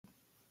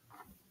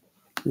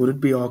Would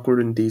it be awkward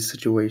in these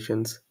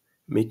situations?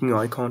 Making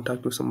eye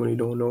contact with someone you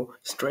don't know?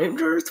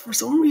 Strangers, for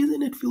some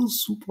reason, it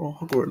feels super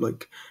awkward.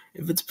 Like,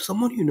 if it's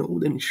someone you know,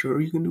 then sure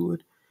you can do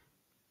it.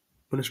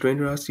 When a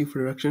stranger asks you for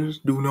directions,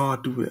 do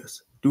not do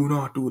this. Do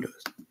not do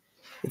this.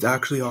 It's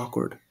actually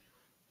awkward.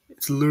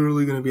 It's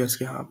literally going to be a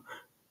scam.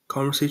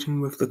 Conversation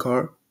with the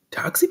car.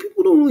 Taxi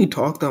people don't really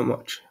talk that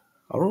much.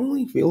 I don't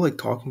really feel like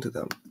talking to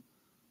them.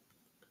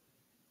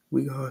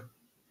 We got.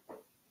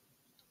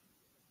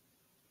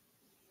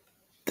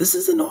 This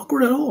isn't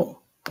awkward at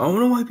all. I don't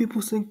know why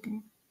people think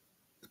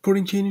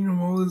putting chain in your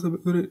wallet is a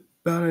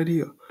bad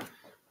idea.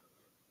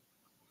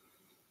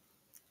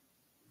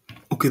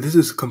 Okay, this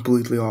is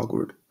completely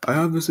awkward. I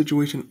have this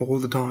situation all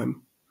the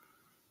time.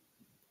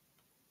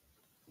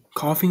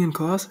 Coughing in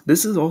class?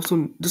 This is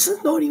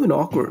not even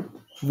awkward.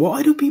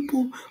 Why do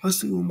people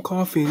assume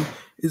coughing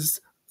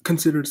is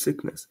considered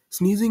sickness?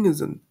 Sneezing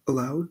isn't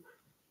allowed.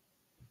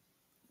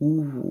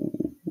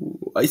 Ooh,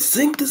 I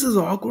think this is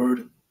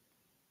awkward.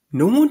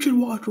 No one should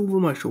watch over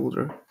my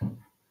shoulder.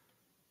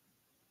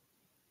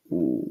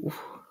 Ooh.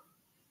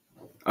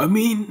 I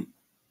mean,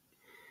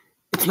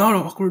 it's not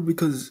awkward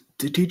because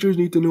the teachers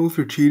need to know if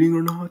you're cheating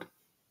or not.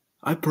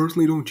 I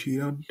personally don't cheat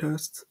on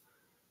tests.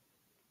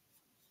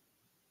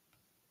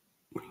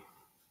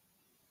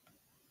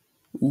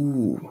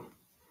 Ooh.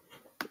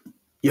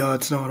 Yeah,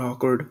 it's not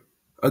awkward.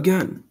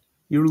 Again,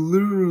 you're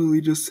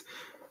literally just.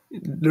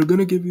 They're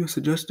gonna give you a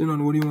suggestion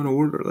on what you want to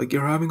order. Like,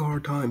 you're having a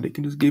hard time, they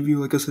can just give you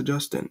like a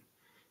suggestion.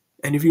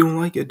 And if you don't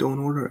like it, don't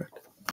order it.